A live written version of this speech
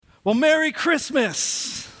Well, Merry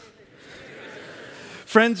Christmas.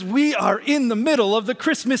 Friends, we are in the middle of the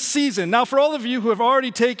Christmas season. Now, for all of you who have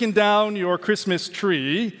already taken down your Christmas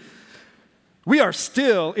tree, we are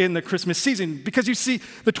still in the Christmas season because you see,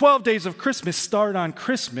 the 12 days of Christmas start on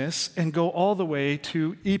Christmas and go all the way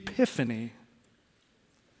to Epiphany.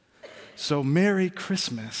 So, Merry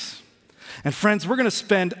Christmas. And friends, we're going to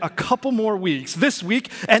spend a couple more weeks, this week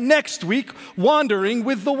and next week, wandering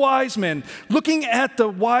with the wise men, looking at the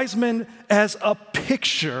wise men as a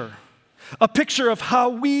picture of how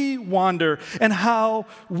we wander and how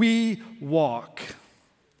we walk.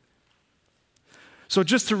 So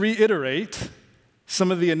just to reiterate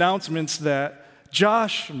some of the announcements that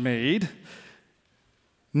Josh made,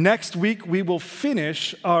 next week we will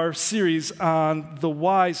finish our series on the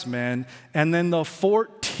wise men, and then the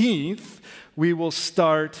 14th we will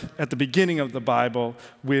start at the beginning of the Bible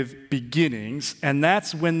with beginnings, and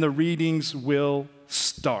that's when the readings will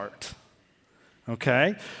start.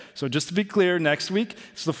 Okay? So just to be clear, next week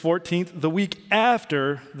is the 14th. The week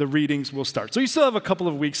after, the readings will start. So you still have a couple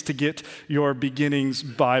of weeks to get your beginnings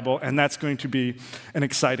Bible, and that's going to be an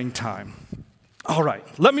exciting time. All right,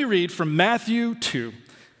 let me read from Matthew 2.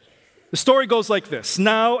 The story goes like this.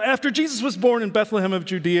 Now, after Jesus was born in Bethlehem of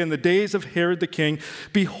Judea in the days of Herod the king,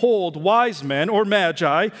 behold, wise men, or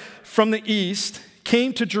magi, from the east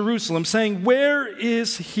came to Jerusalem, saying, "Where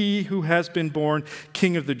is he who has been born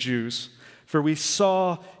King of the Jews? For we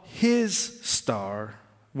saw his star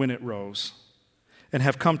when it rose, and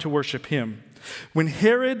have come to worship him." When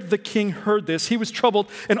Herod the king heard this, he was troubled,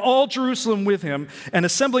 and all Jerusalem with him. And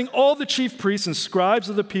assembling all the chief priests and scribes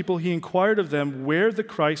of the people, he inquired of them where the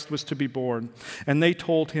Christ was to be born. And they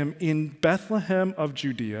told him, "In Bethlehem of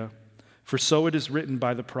Judea, for so it is written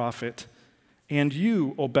by the prophet, 'And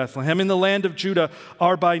you, O Bethlehem, in the land of Judah,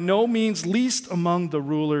 are by no means least among the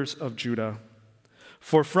rulers of Judah.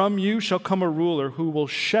 For from you shall come a ruler who will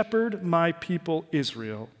shepherd my people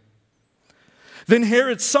Israel.' Then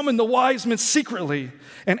Herod summoned the wise men secretly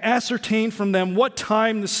and ascertained from them what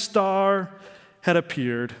time the star had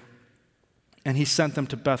appeared. And he sent them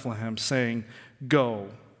to Bethlehem, saying, 'Go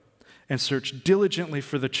and search diligently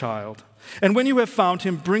for the child. And when you have found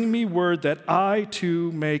him, bring me word that I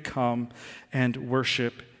too may come and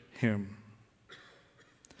worship him.'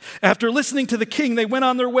 After listening to the king, they went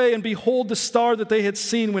on their way, and behold, the star that they had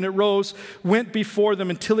seen when it rose went before them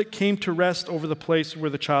until it came to rest over the place where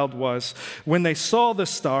the child was. When they saw the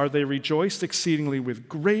star, they rejoiced exceedingly with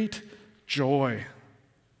great joy.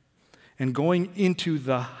 And going into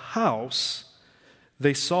the house,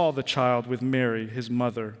 they saw the child with Mary, his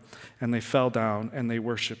mother, and they fell down and they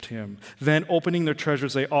worshiped him. Then, opening their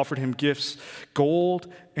treasures, they offered him gifts,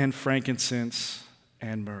 gold and frankincense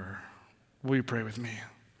and myrrh." Will you pray with me?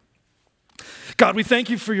 God, we thank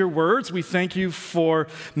you for your words. We thank you for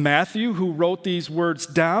Matthew, who wrote these words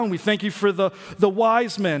down. We thank you for the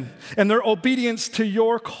wise men and their obedience to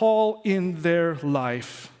your call in their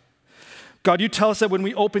life. God, you tell us that when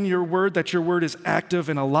we open your word, that your word is active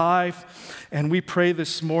and alive. And we pray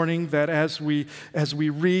this morning that as we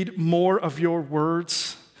read more of your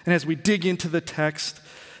words and as we dig into the text,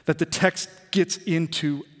 that the text gets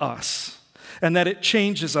into us. And that it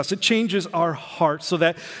changes us. It changes our hearts so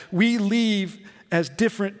that we leave as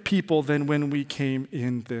different people than when we came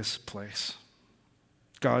in this place.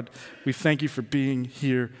 God, we thank you for being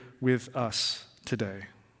here with us today.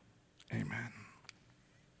 Amen.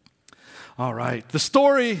 All right, the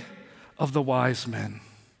story of the wise men.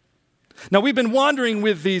 Now, we've been wandering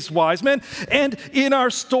with these wise men, and in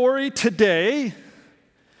our story today,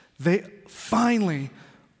 they finally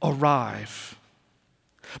arrive.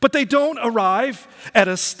 But they don't arrive at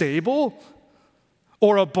a stable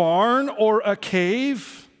or a barn or a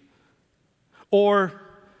cave or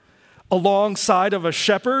alongside of a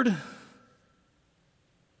shepherd.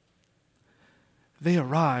 They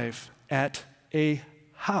arrive at a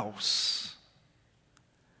house.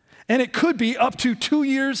 And it could be up to 2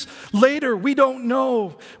 years later. We don't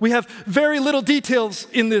know. We have very little details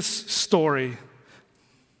in this story.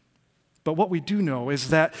 But what we do know is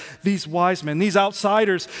that these wise men, these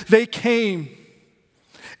outsiders, they came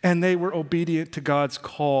and they were obedient to God's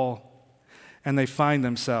call, and they find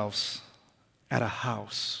themselves at a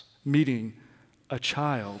house meeting a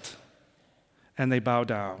child, and they bow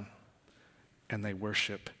down and they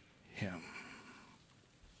worship him.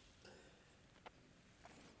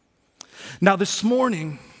 Now this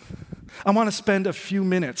morning, I want to spend a few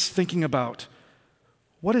minutes thinking about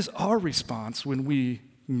what is our response when we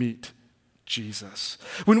meet Jesus.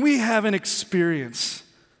 When we have an experience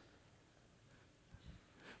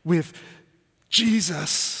with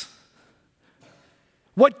Jesus,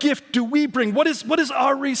 What gift do we bring? What is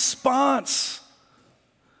our response?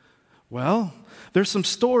 Well, there's some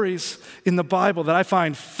stories in the Bible that I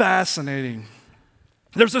find fascinating.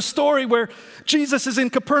 There's a story where Jesus is in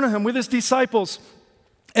Capernaum with his disciples,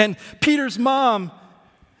 and Peter's mom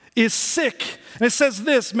is sick. And it says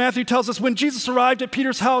this, Matthew tells us, when Jesus arrived at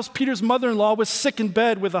Peter's house, Peter's mother-in-law was sick in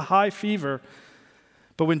bed with a high fever.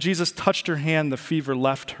 But when Jesus touched her hand, the fever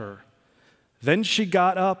left her. Then she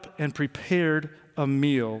got up and prepared a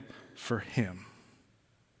meal for him.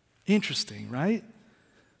 Interesting, right?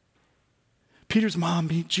 Peter's mom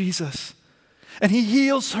meets Jesus, and he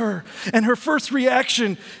heals her, and her first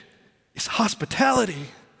reaction is hospitality.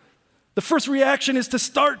 The first reaction is to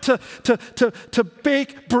start to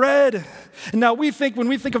bake bread. And now when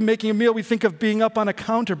we think of making a meal, we think of being up on a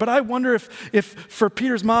counter. But I wonder if for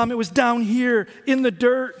Peter's mom, it was down here in the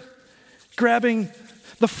dirt, grabbing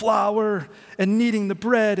the flour and kneading the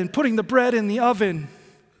bread and putting the bread in the oven.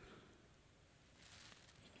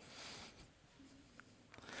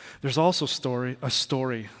 There's also a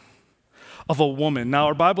story of a woman. Now,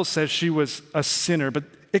 our Bible says she was a sinner, but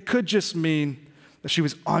it could just mean that she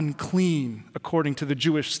was unclean according to the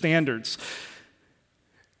Jewish standards.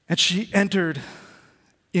 And she entered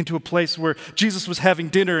into a place where Jesus was having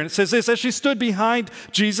dinner. And it says this, as she stood behind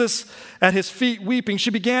Jesus at his feet weeping,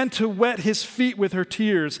 she began to wet his feet with her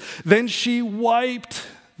tears. Then she wiped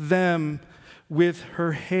them with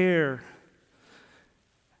her hair,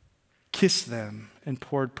 kissed them, and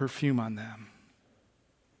poured perfume on them.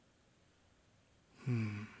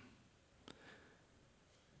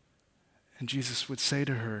 And Jesus would say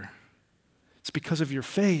to her, it's because of your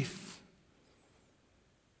faith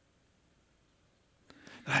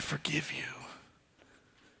that I forgive you.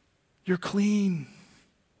 You're clean.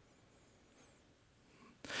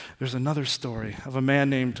 There's another story of a man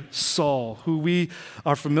named Saul, who we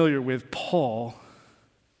are familiar with, Paul.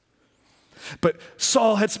 But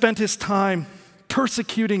Saul had spent his time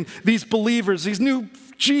persecuting these believers, these new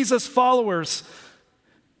Jesus followers.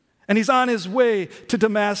 And he's on his way to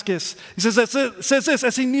Damascus. He says this,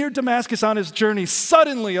 as he neared Damascus on his journey,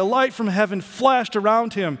 suddenly a light from heaven flashed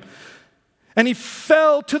around him, and he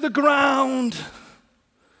fell to the ground.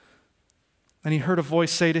 And he heard a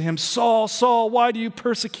voice say to him, Saul, Saul, why do you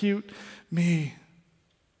persecute me?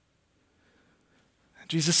 And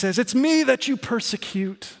Jesus says, it's me that you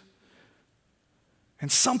persecute.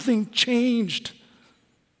 And something changed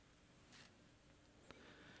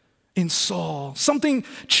in Saul. Something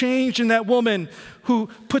changed in that woman who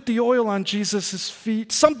put the oil on Jesus'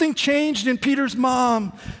 feet. Something changed in Peter's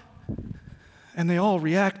mom. And they all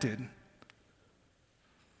reacted.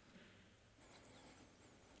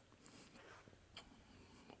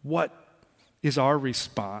 What is our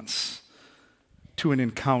response to an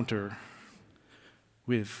encounter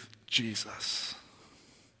with Jesus?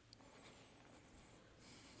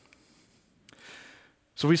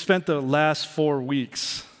 So we spent the last 4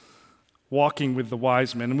 weeks walking with the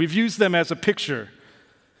wise men, and we've used them as a picture.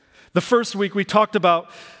 The first week we talked about,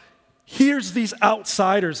 here's these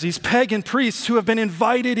outsiders, these pagan priests who have been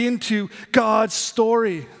invited into God's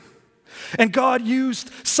story. And God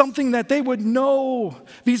used something that they would know,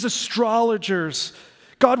 these astrologers.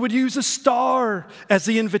 God would use a star as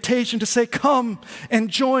the invitation to say, come and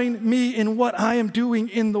join me in what I am doing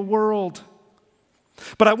in the world.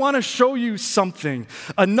 But I want to show you something,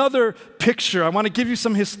 another picture. I want to give you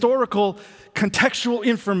some historical, contextual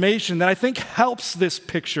information that I think helps this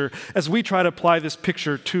picture as we try to apply this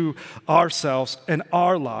picture to ourselves and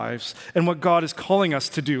our lives and what God is calling us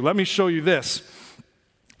to do. Let me show you this.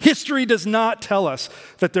 History does not tell us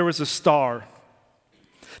that there was a star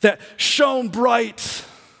that shone bright,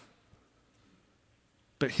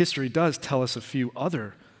 but history does tell us a few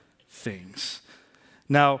other things.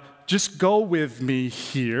 Now, just go with me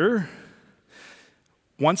here.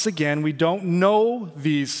 Once again, we don't know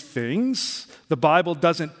these things. The Bible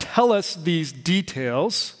doesn't tell us these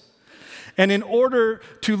details. And in order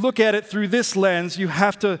to look at it through this lens, you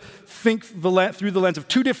have to think through the lens of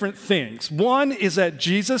two different things. One is that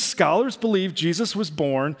scholars believe Jesus was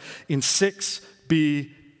born in 6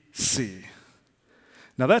 BC.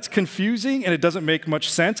 Now that's confusing and it doesn't make much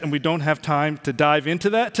sense, and we don't have time to dive into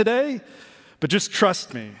that today, but just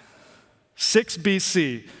trust me. 6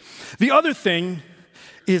 BC. The other thing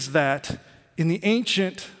is that in the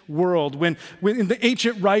ancient world, when in the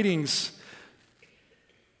ancient writings,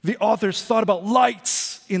 the authors thought about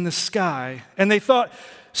lights in the sky, and they thought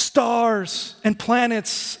stars and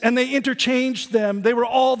planets, and they interchanged them. They were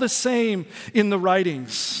all the same in the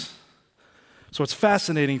writings. So it's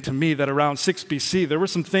fascinating to me that around 6 BC, there were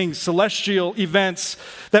some things, celestial events,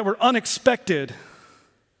 that were unexpected.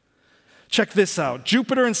 Check this out.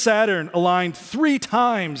 Jupiter and Saturn aligned 3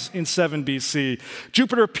 times in 7 BC.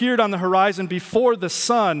 Jupiter appeared on the horizon before the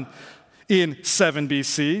sun in 7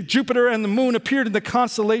 BC. Jupiter and the moon appeared in the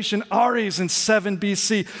constellation Aries in 7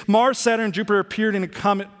 BC. Mars, Saturn, and Jupiter appeared in a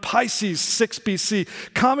comet Pisces 6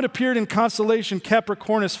 BC. Comet appeared in constellation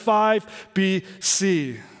Capricornus 5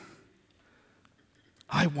 BC.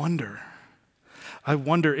 I wonder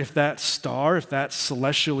if that star, if that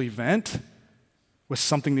celestial event was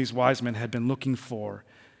something these wise men had been looking for,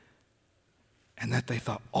 and that they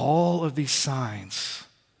thought all of these signs,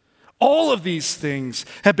 all of these things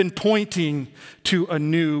have been pointing to a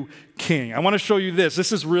new king. I want to show you this.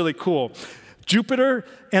 This is really cool. Jupiter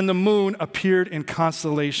and the moon appeared in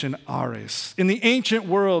constellation Aries. In the ancient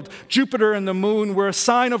world, Jupiter and the moon were a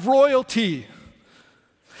sign of royalty.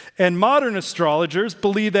 And modern astrologers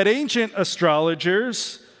believe that ancient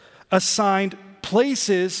astrologers assigned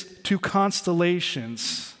places to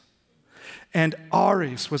constellations. And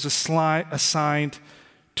Aries was assigned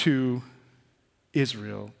to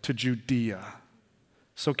Israel, to Judea.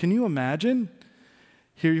 So can you imagine?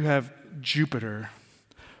 Here you have Jupiter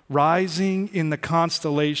rising in the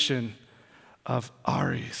constellation of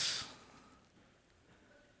Aries.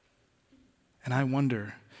 And I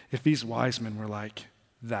wonder if these wise men were like,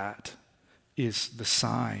 that is the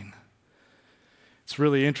sign. It's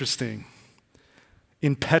really interesting.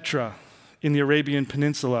 In Petra, in the Arabian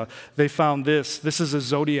Peninsula, they found this. This is a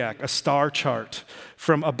zodiac, a star chart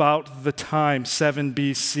from about the time 7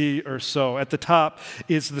 BC or so. At the top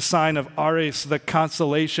is the sign of Aries, the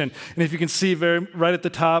constellation. And if you can see right at the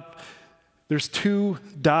top, there's 2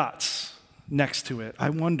 dots next to it. I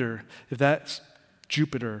wonder if that's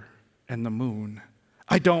Jupiter and the moon.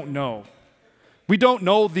 I don't know. We don't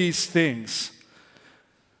know these things.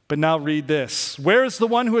 But now read this. Where is the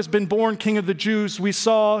one who has been born King of the Jews? We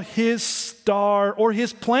saw his star or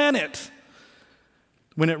his planet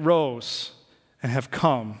when it rose and have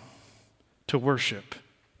come to worship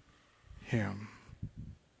him.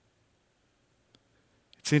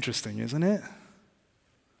 It's interesting, isn't it?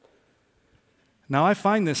 Now I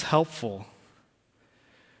find this helpful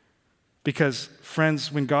because,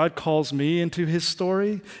 friends, when God calls me into his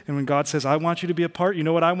story and when God says, I want you to be a part, you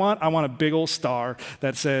know what I want? I want a big old star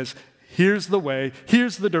that says, here's the way,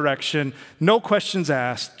 here's the direction, no questions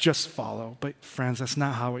asked, just follow. But friends, that's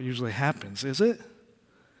not how it usually happens, is it?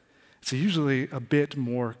 It's usually a bit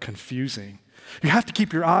more confusing. You have to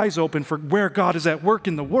keep your eyes open for where God is at work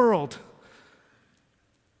in the world.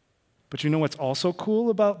 But you know what's also cool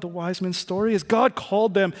about the wise men's story is God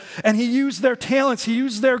called them and he used their talents, he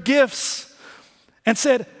used their gifts and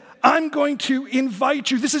said, I'm going to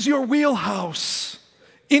invite you, this is your wheelhouse,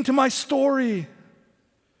 into my story.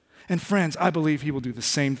 And friends, I believe he will do the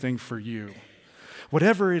same thing for you.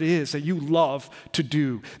 Whatever it is that you love to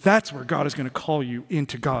do, that's where God is going to call you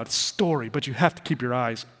into God's story. But you have to keep your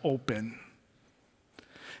eyes open.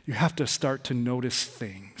 You have to start to notice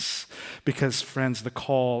things because, friends, the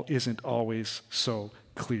call isn't always so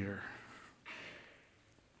clear.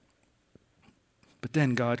 But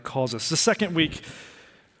then God calls us. The second week,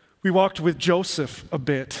 we walked with Joseph a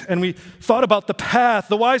bit, and we thought about the path.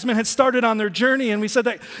 The wise men had started on their journey, and we said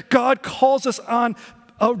that God calls us on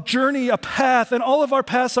a journey, a path, and all of our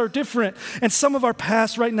paths are different. And some of our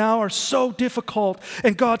paths right now are so difficult.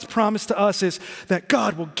 And God's promise to us is that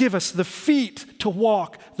God will give us the feet to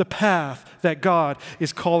walk the path that God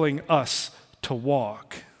is calling us to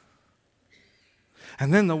walk.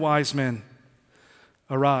 And then the wise men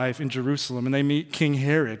arrive in Jerusalem and they meet King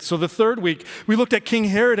Herod. So the third week, we looked at King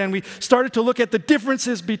Herod and we started to look at the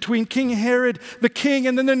differences between King Herod, the king,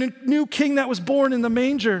 and then the new king that was born in the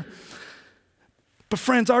manger. But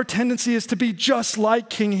friends, our tendency is to be just like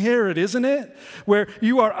King Herod, isn't it? Where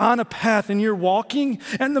you are on a path and you're walking,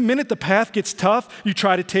 and the minute the path gets tough, you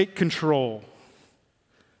try to take control.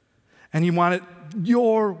 And you want it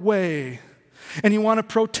your way. And you want to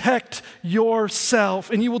protect yourself,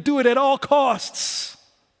 and you will do it at all costs.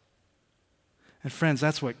 And friends,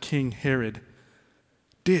 that's what King Herod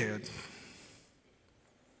did.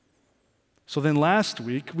 So then last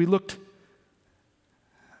week, we looked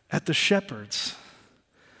at the shepherds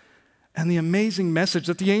and the amazing message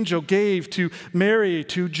that the angel gave to Mary,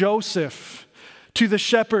 to Joseph, to the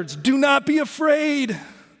shepherds. Do not be afraid,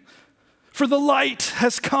 for the light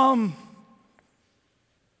has come.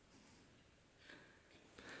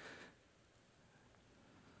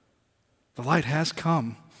 The light has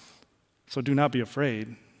come, so do not be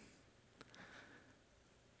afraid.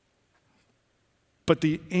 But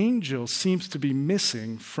the angel seems to be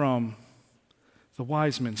missing from the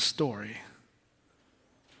wise men's story.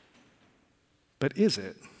 But is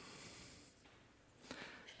it?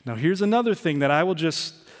 Now, here's another thing that I will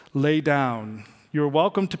just lay down. You're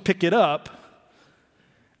welcome to pick it up,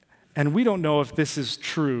 and we don't know if this is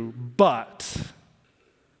true, but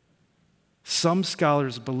some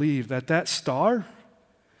scholars believe that that star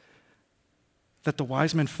that the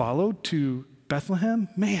wise men followed to Bethlehem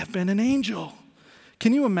may have been an angel.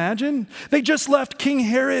 Can you imagine? They just left King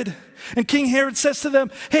Herod, and King Herod says to them,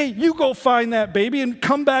 hey, you go find that baby and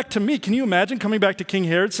come back to me. Can you imagine coming back to King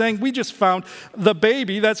Herod saying, we just found the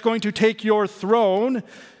baby that's going to take your throne?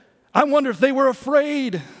 I wonder if they were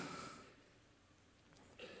afraid.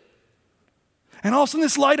 And all of a sudden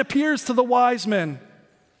this light appears to the wise men.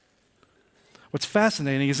 What's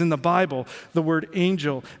fascinating is in the Bible, the word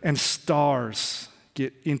angel and stars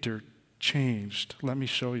get interchanged. Let me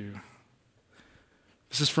show you.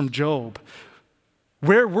 This is from Job.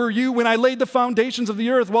 Where were you when I laid the foundations of the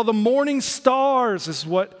earth? Well, the morning stars is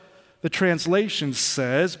what the translation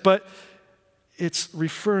says, but it's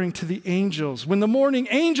referring to the angels. When the morning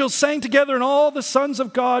angels sang together and all the sons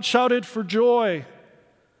of God shouted for joy.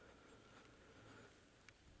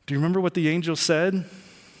 Do you remember what the angel said?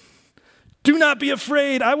 Do not be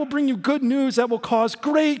afraid. I will bring you good news that will cause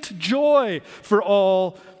great joy for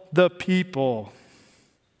all the people.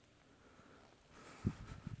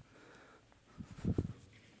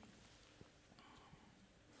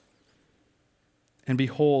 And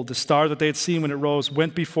behold, the star that they had seen when it rose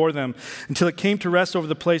went before them until it came to rest over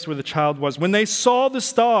the place where the child was. When they saw the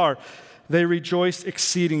star, they rejoiced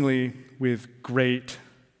exceedingly with great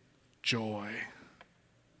joy.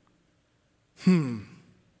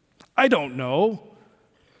 I don't know,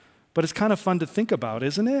 but it's kind of fun to think about,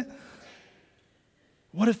 isn't it?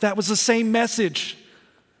 What if that was the same message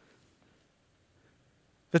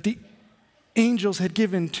that the angels had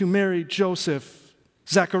given to Mary, Joseph,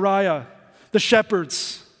 Zechariah, the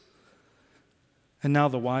shepherds, and now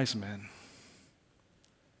the wise men?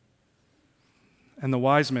 And the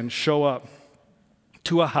wise men show up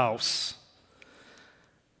to a house,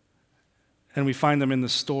 and we find them in the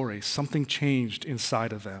story. Something changed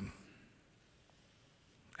inside of them.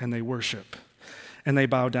 And they worship, and they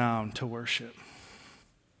bow down to worship.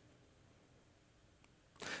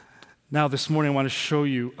 Now, this morning, I want to show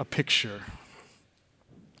you a picture.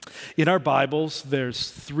 In our Bibles, there's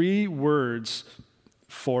 3 words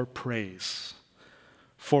for praise,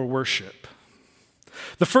 for worship.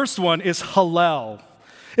 The first one is hallel.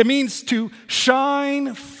 It means to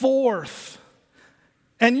shine forth.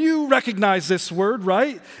 And you recognize this word,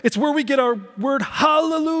 right? It's where we get our word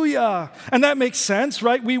hallelujah. And that makes sense,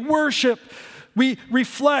 right? We worship, we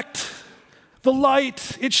reflect the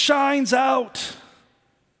light, it shines out.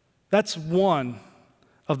 That's one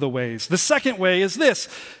of the ways. The second way is this.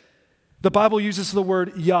 The Bible uses the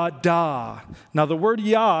word yada. Now, the word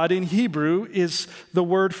yad in Hebrew is the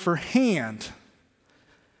word for hand.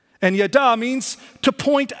 And yada means to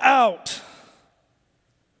point out.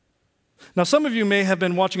 Now, some of you may have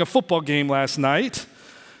been watching a football game last night.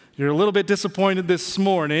 You're a little bit disappointed this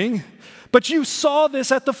morning. But you saw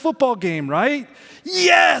this at the football game, right?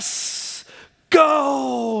 Yes!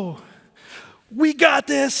 Go! We got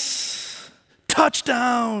this!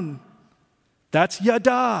 Touchdown! That's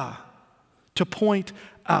yada, to point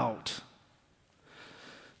out.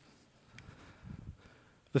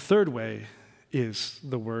 The third way is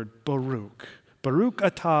the word Baruch. Baruch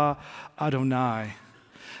atah Adonai,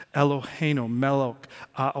 Eloheinu melech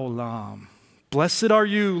haolam. Blessed are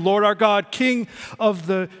you, Lord our God, King of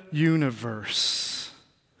the universe.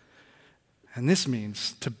 And this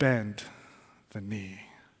means to bend the knee.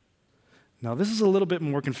 Now, this is a little bit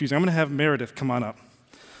more confusing. I'm going to have Meredith come on up.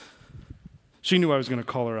 She knew I was going to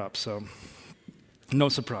call her up, so no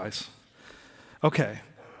surprise. Okay.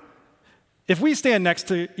 If we stand next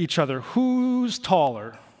to each other, who's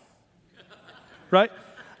taller? Right?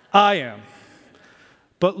 I am.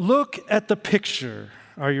 But look at the picture.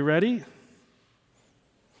 Are you ready?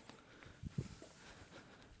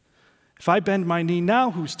 If I bend my knee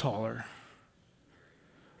now, who's taller?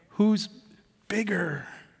 Who's bigger?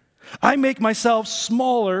 I make myself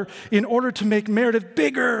smaller in order to make Meredith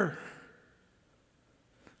bigger.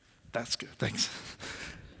 That's good, thanks.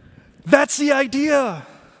 That's the idea.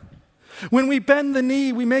 When we bend the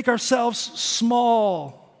knee, we make ourselves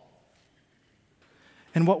small.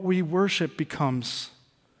 And what we worship becomes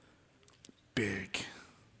big.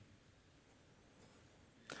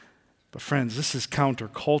 But friends, this is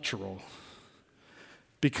countercultural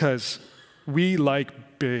because we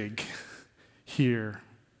like big here.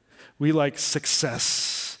 We like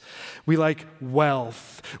success. We like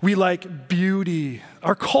wealth. We like beauty.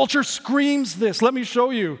 Our culture screams this. Let me show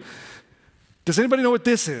you. Does anybody know what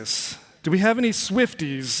this is? Do we have any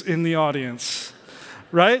Swifties in the audience?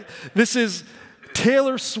 right? This is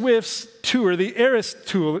Taylor Swift's tour, the Eras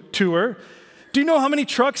tour. Do you know how many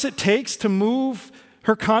trucks it takes to move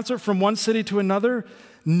her concert from one city to another?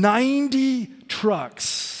 90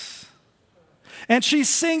 trucks. And she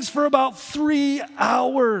sings for about 3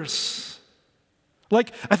 hours.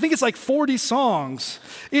 I think it's like 40 songs.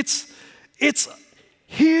 It's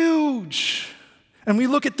huge. And we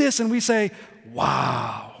look at this and we say,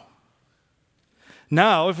 wow.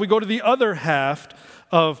 Now, if we go to the other half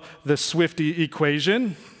of the Swiftie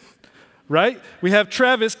equation, right? We have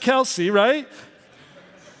Travis Kelce, right?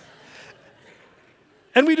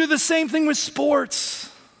 And we do the same thing with sports.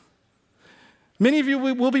 Many of you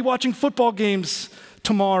will be watching football games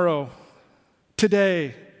tomorrow,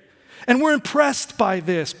 today. And we're impressed by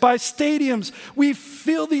this, by stadiums. We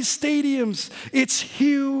fill these stadiums. It's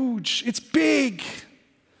huge. It's big.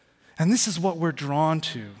 And this is what we're drawn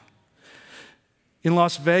to. In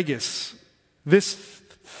Las Vegas, this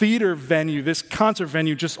theater venue, this concert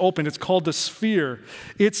venue just opened. It's called the Sphere.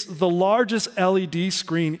 It's the largest LED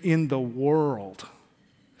screen in the world.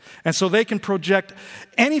 And so they can project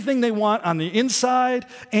anything they want on the inside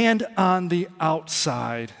and on the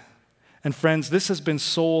outside. And friends, this has been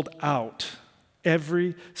sold out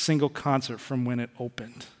every single concert from when it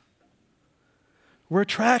opened. We're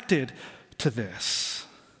attracted to this.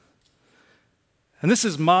 And this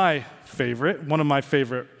is my favorite, one of my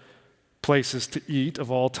favorite places to eat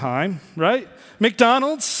of all time, right?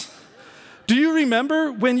 McDonald's. Do you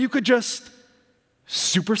remember when you could just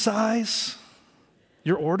supersize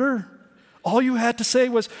your order? All you had to say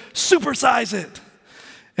was, supersize it.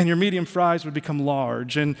 And your medium fries would become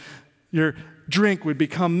large, and your drink would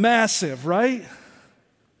become massive, right?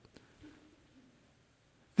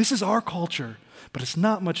 This is our culture, but it's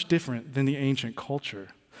not much different than the ancient culture.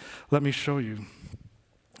 Let me show you.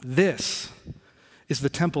 This is the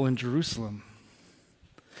temple in Jerusalem.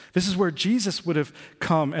 This is where Jesus would have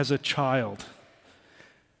come as a child.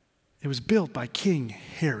 It was built by King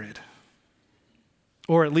Herod,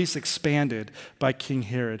 or at least expanded by King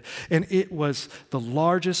Herod. And it was the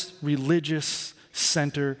largest religious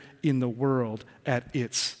center in the world at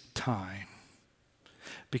its time.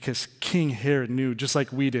 Because King Herod knew, just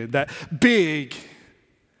like we did, that big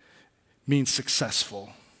means successful.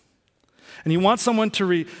 And you want someone to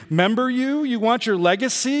remember you, you want your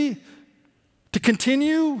legacy to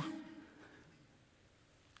continue,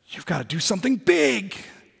 you've got to do something big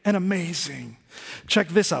and amazing. Check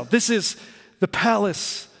this out. This is the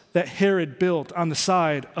palace that Herod built on the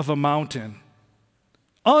side of a mountain.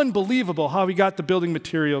 Unbelievable how he got the building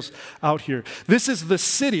materials out here. This is the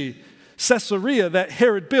city, Caesarea, that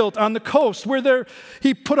Herod built on the coast, where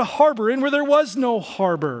he put a harbor in where there was no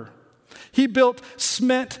harbor. He built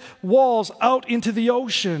cement walls out into the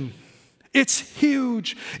ocean. It's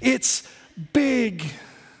huge. It's big.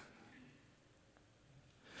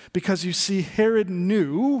 Because you see, Herod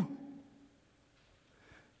knew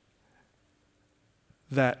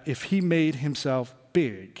that if he made himself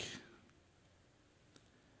big,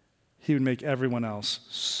 he would make everyone else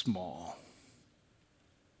small.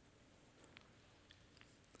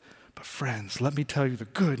 But friends, let me tell you the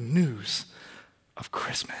good news of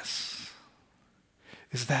Christmas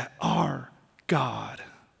is that our God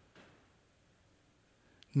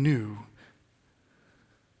knew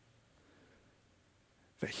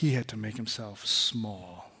that he had to make himself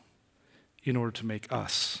small in order to make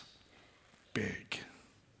us big.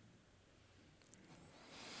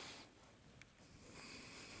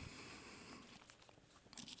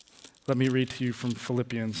 Let me read to you from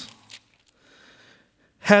Philippians.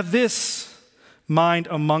 Have this mind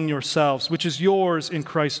among yourselves, which is yours in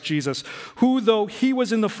Christ Jesus, who, though he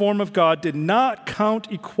was in the form of God, did not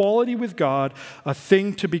count equality with God a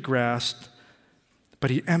thing to be grasped, but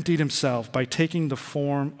he emptied himself by taking the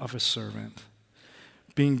form of a servant,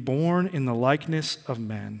 being born in the likeness of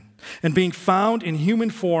men. And being found in human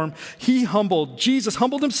form, Jesus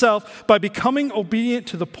humbled himself by becoming obedient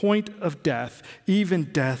to the point of death,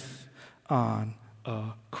 even death on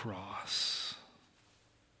a cross.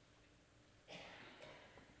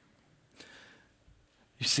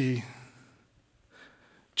 You see,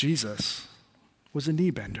 Jesus was a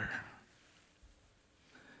knee bender.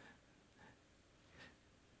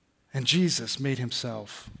 And Jesus made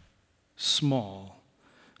himself small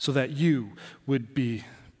so that you would be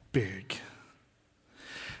big.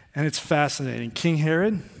 And it's fascinating. King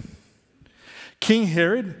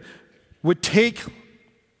Herod would take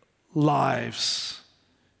lives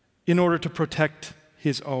in order to protect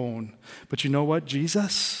his own. But you know what?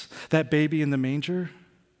 Jesus, that baby in the manger,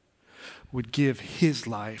 would give his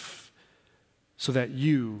life so that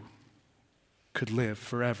you could live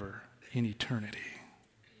forever in eternity.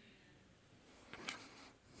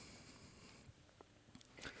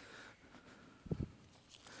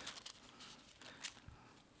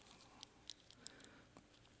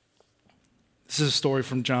 is a story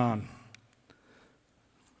from John.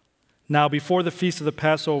 Now, before the feast of the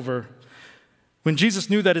Passover, when Jesus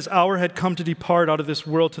knew that his hour had come to depart out of this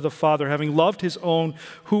world to the Father, having loved his own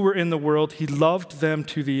who were in the world, he loved them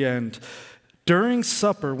to the end. During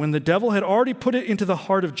supper, when the devil had already put it into the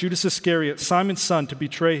heart of Judas Iscariot, Simon's son, to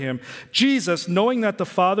betray him, Jesus, knowing that the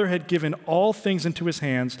Father had given all things into his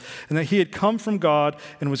hands, and that he had come from God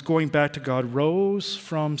and was going back to God, rose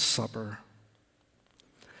from supper.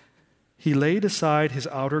 He laid aside his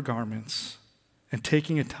outer garments, and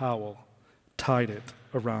taking a towel, tied it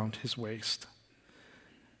around his waist.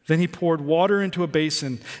 Then he poured water into a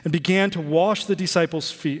basin and began to wash the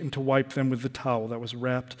disciples' feet and to wipe them with the towel that was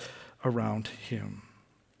wrapped around him.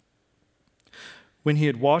 When he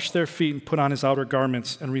had washed their feet and put on his outer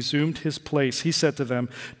garments and resumed his place, he said to them,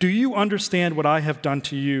 "Do you understand what I have done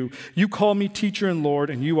to you? You call me teacher and Lord,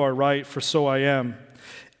 and you are right, for so I am.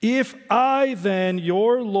 If I then,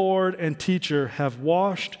 your Lord and teacher, have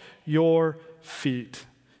washed your feet,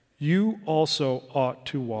 you also ought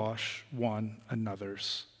to wash one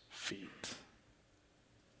another's feet.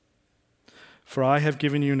 For I have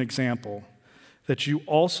given you an example that you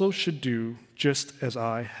also should do just as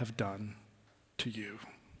I have done to you."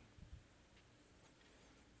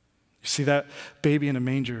 You see, that baby in a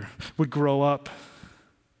manger would grow up,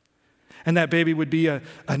 and that baby would be a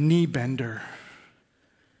knee bender.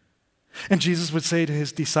 And Jesus would say to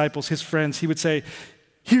his disciples, his friends, he would say,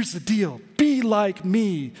 "Here's the deal. Be like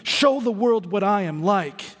me. Show the world what I am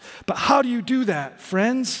like." But how do you do that,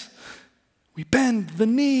 friends? We bend the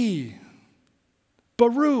knee.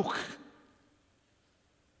 Baruch.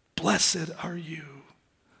 Blessed are you.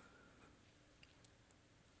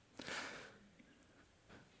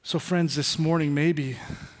 So friends, this morning, maybe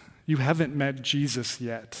you haven't met Jesus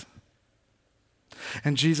yet.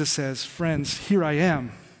 And Jesus says, "Friends, here I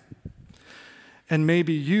am." And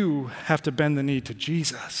maybe you have to bend the knee to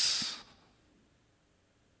Jesus.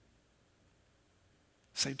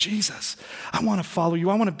 Say, "Jesus, I want to follow you.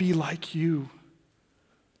 I want to be like you."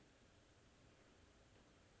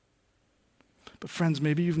 But friends,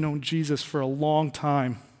 maybe you've known Jesus for a long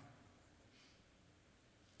time.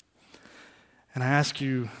 And I ask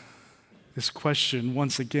you this question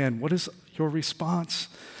once again: what is your response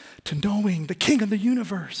to knowing the King of the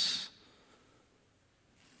universe?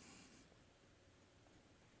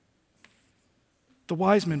 The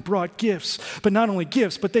wise men brought gifts, but not only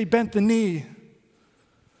gifts, but they bent the knee.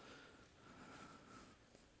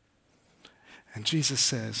 And Jesus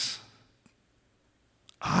says,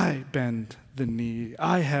 "I bend the knee.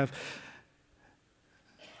 I have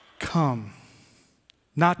come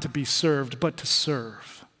not to be served, but to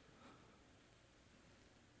serve."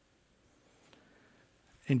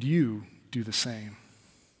 And you do the same.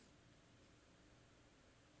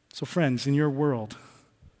 So friends, in your world,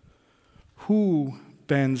 who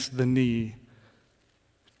bends the knee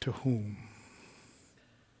to whom?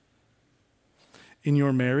 In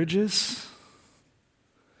your marriages?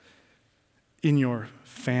 In your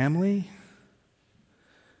family?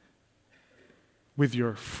 With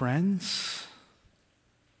your friends?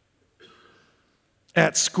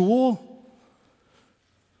 At school?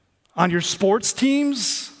 On your sports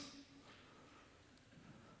teams?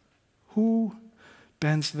 Who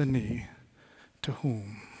bends the knee to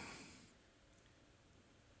whom?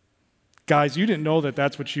 Guys, you didn't know that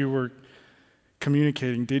that's what you were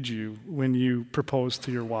communicating, did you, when you proposed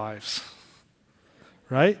to your wives?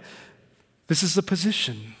 Right? This is the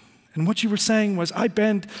position. And what you were saying was, I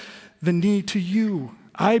bend the knee to you.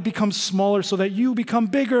 I become smaller so that you become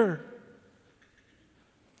bigger.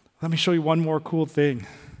 Let me show you one more cool thing.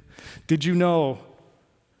 Did you know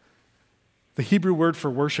the Hebrew word for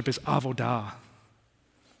worship is avodah?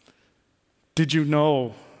 Did you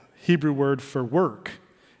know Hebrew word for work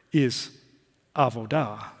is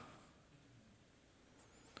avodah?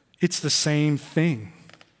 It's the same thing.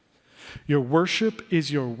 Your worship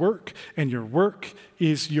is your work, and your work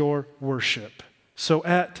is your worship. So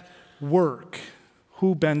at work,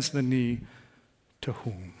 who bends the knee to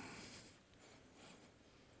whom?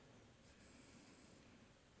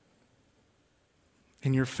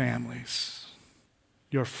 In your families,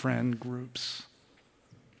 your friend groups.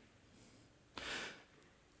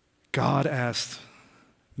 God asked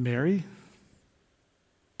Mary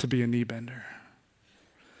to be a knee bender.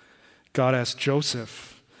 God asked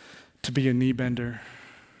Joseph to be a knee bender.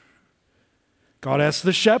 God asked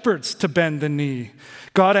the shepherds to bend the knee.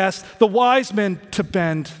 God asked the wise men to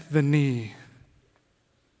bend the knee.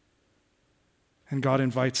 And God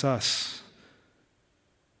invites us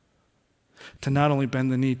to not only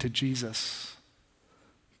bend the knee to Jesus,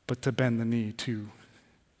 but to bend the knee to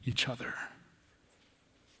each other.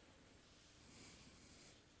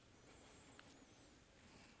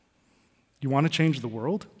 You want to change the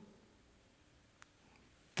world?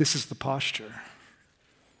 This is the posture.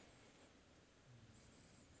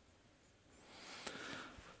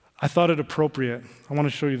 I thought it appropriate. I want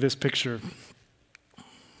to show you this picture.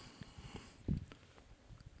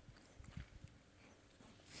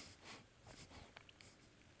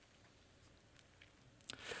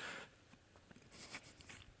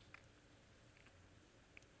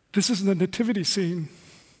 This is the nativity scene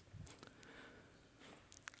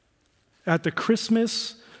at the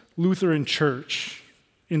Christmas Lutheran Church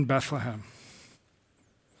in Bethlehem.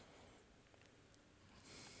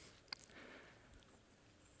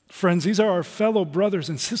 Friends, these are our fellow brothers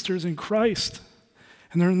and sisters in Christ,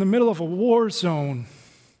 and they're in the middle of a war zone.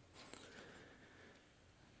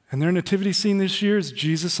 And their nativity scene this year is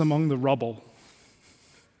Jesus among the rubble.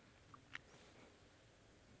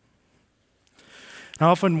 I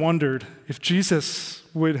often wondered if Jesus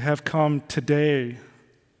would have come today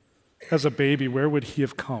as a baby, where would he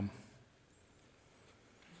have come?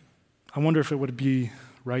 I wonder if it would be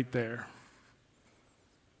right there.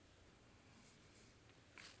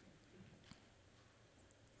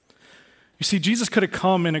 You see, Jesus could have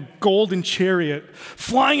come in a golden chariot,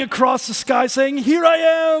 flying across the sky saying, "Here I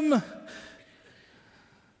am!" But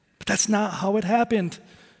that's not how it happened.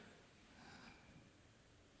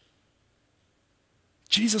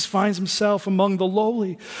 Jesus finds himself among the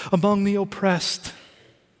lowly, among the oppressed,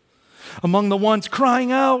 among the ones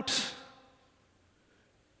crying out.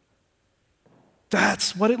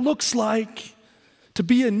 That's what it looks like to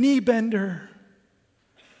be a knee bender.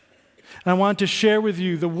 And I want to share with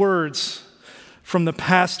you the words from the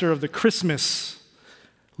pastor of the Christmas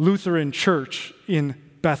Lutheran Church in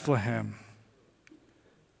Bethlehem.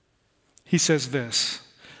 He says this: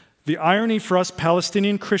 "The irony for us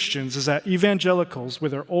Palestinian Christians is that evangelicals,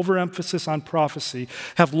 with their overemphasis on prophecy,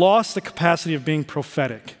 have lost the capacity of being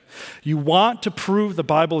prophetic. You want to prove the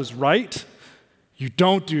Bible is right? You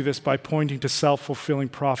don't do this by pointing to self-fulfilling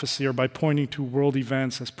prophecy or by pointing to world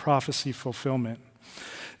events as prophecy fulfillment.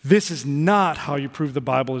 This is not how you prove the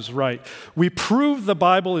Bible is right. We prove the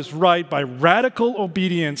Bible is right by radical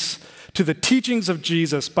obedience to the teachings of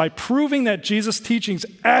Jesus, by proving that Jesus' teachings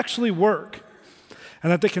actually work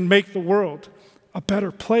and that they can make the world a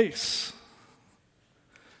better place."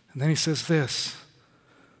 And then he says this: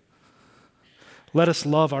 "Let us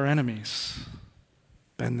love our enemies,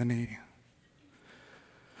 bend the knee.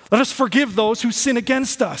 Let us forgive those who sin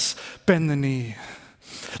against us, bend the knee.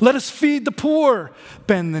 Let us feed the poor,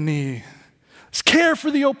 bend the knee. Let's care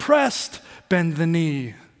for the oppressed, bend the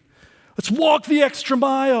knee. Let's walk the extra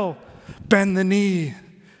mile, bend the knee.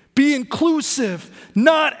 Be inclusive,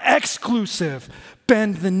 not exclusive,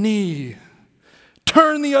 bend the knee.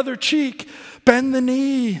 Turn the other cheek, bend the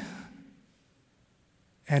knee."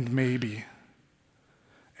 And maybe,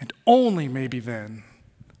 and only maybe then,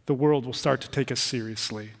 the world will start to take us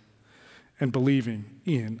seriously and believing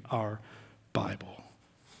in our Bible.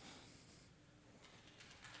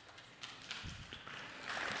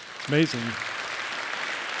 Amazing.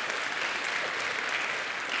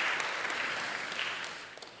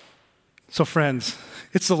 So friends,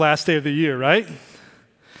 it's the last day of the year, right?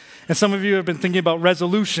 And some of you have been thinking about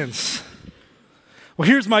resolutions. Well,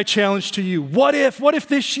 here's my challenge to you. What if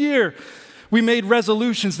this year we made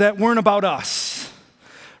resolutions that weren't about us,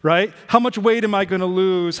 right? How much weight am I going to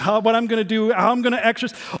lose? What I'm going to do, how I'm going to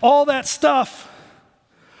exercise, all that stuff.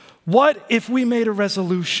 What if we made a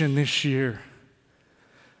resolution this year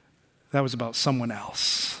that was about someone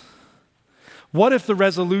else? What if the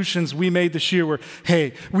resolutions we made this year were,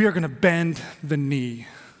 hey, we are going to bend the knee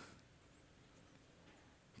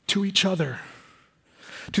to each other,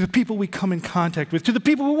 to the people we come in contact with, to the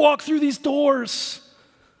people who walk through these doors.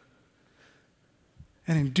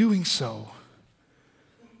 And in doing so,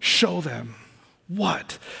 show them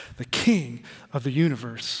what the King of the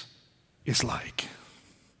universe is like.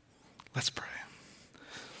 Let's pray.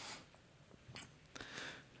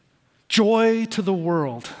 Joy to the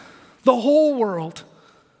world, the whole world.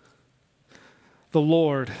 The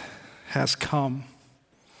Lord has come.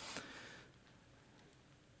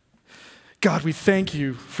 God, we thank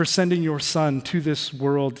you for sending your Son to this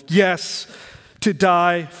world. Yes, to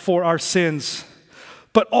die for our sins,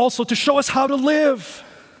 but also to show us how to live.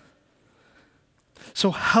 So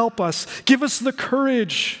help us, give us the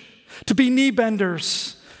courage to be knee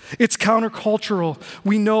benders. It's countercultural.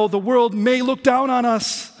 We know the world may look down on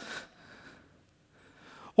us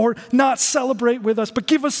or not celebrate with us, but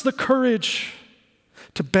give us the courage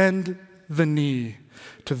to bend the knee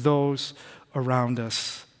to those around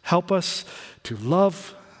us. Help us to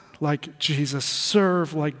love like Jesus,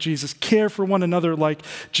 serve like Jesus, care for one another like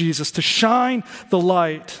Jesus, to shine the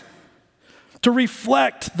light to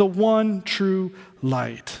reflect the one true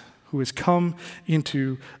light who has come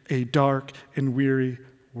into a dark and weary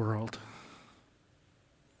world.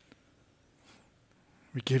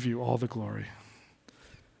 We give you all the glory.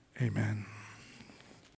 Amen.